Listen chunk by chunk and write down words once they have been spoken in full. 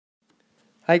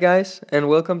Hi guys, and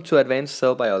welcome to Advanced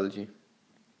Cell Biology.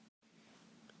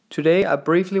 Today I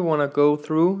briefly want to go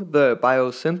through the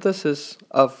biosynthesis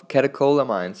of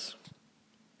catecholamines.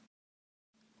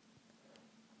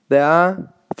 There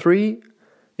are three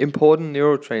important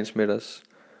neurotransmitters,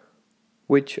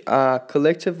 which are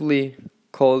collectively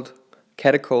called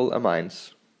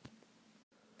catecholamines.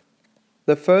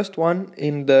 The first one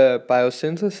in the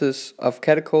biosynthesis of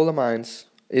catecholamines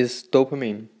is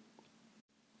dopamine.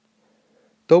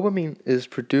 Dopamine is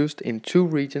produced in two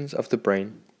regions of the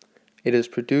brain. It is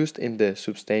produced in the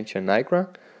substantia nigra,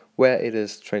 where it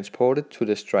is transported to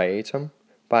the striatum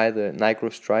by the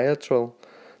nigrostriatal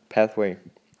pathway.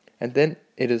 And then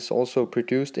it is also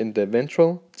produced in the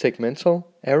ventral tegmental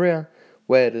area,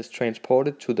 where it is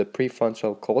transported to the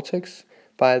prefrontal cortex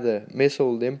by the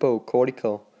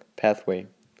mesolimbocortical pathway.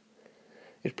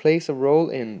 It plays a role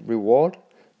in reward,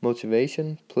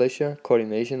 motivation, pleasure,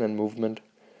 coordination, and movement.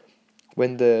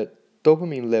 When the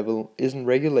dopamine level isn't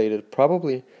regulated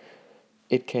properly,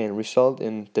 it can result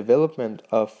in development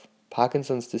of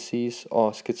Parkinson's disease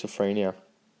or schizophrenia.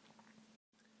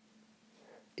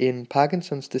 In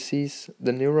Parkinson's disease,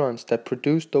 the neurons that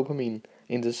produce dopamine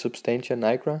in the substantia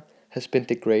nigra has been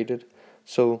degraded,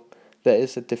 so there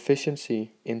is a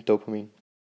deficiency in dopamine.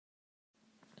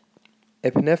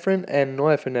 Epinephrine and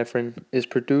norepinephrine is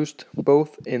produced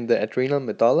both in the adrenal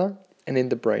medulla and in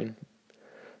the brain.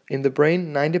 In the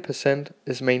brain, 90%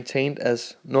 is maintained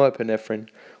as norepinephrine,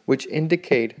 which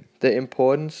indicate the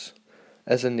importance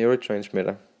as a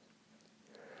neurotransmitter.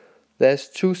 There's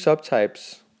two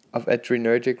subtypes of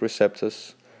adrenergic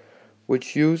receptors,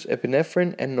 which use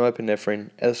epinephrine and norepinephrine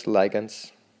as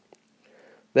ligands.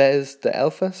 There is the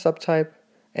alpha subtype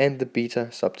and the beta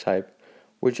subtype,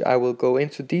 which I will go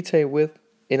into detail with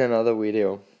in another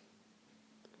video.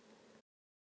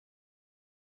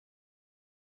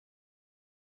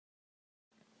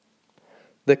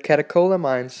 The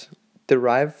catecholamines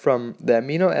derive from the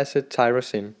amino acid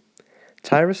tyrosine.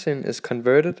 Tyrosine is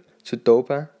converted to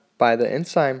dopa by the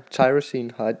enzyme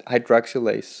tyrosine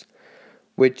hydroxylase,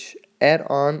 which add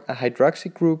on a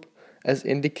hydroxy group as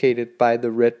indicated by the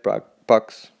red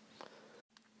box.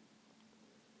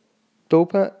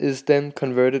 Dopa is then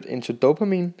converted into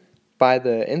dopamine by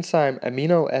the enzyme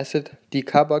amino acid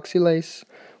decarboxylase,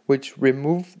 which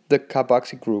remove the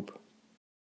carboxy group.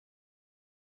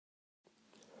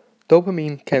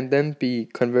 Dopamine can then be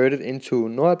converted into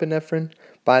norepinephrine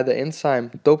by the enzyme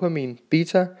dopamine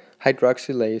beta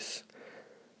hydroxylase,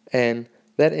 and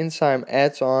that enzyme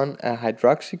adds on a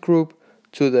hydroxy group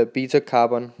to the beta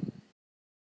carbon.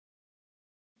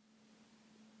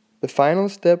 The final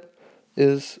step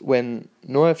is when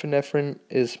norepinephrine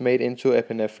is made into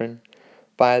epinephrine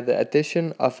by the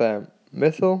addition of a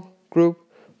methyl group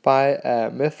by a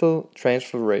methyl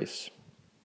transferase.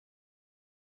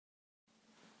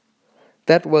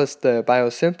 That was the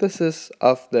biosynthesis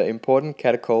of the important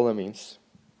catecholamines.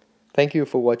 Thank you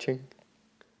for watching.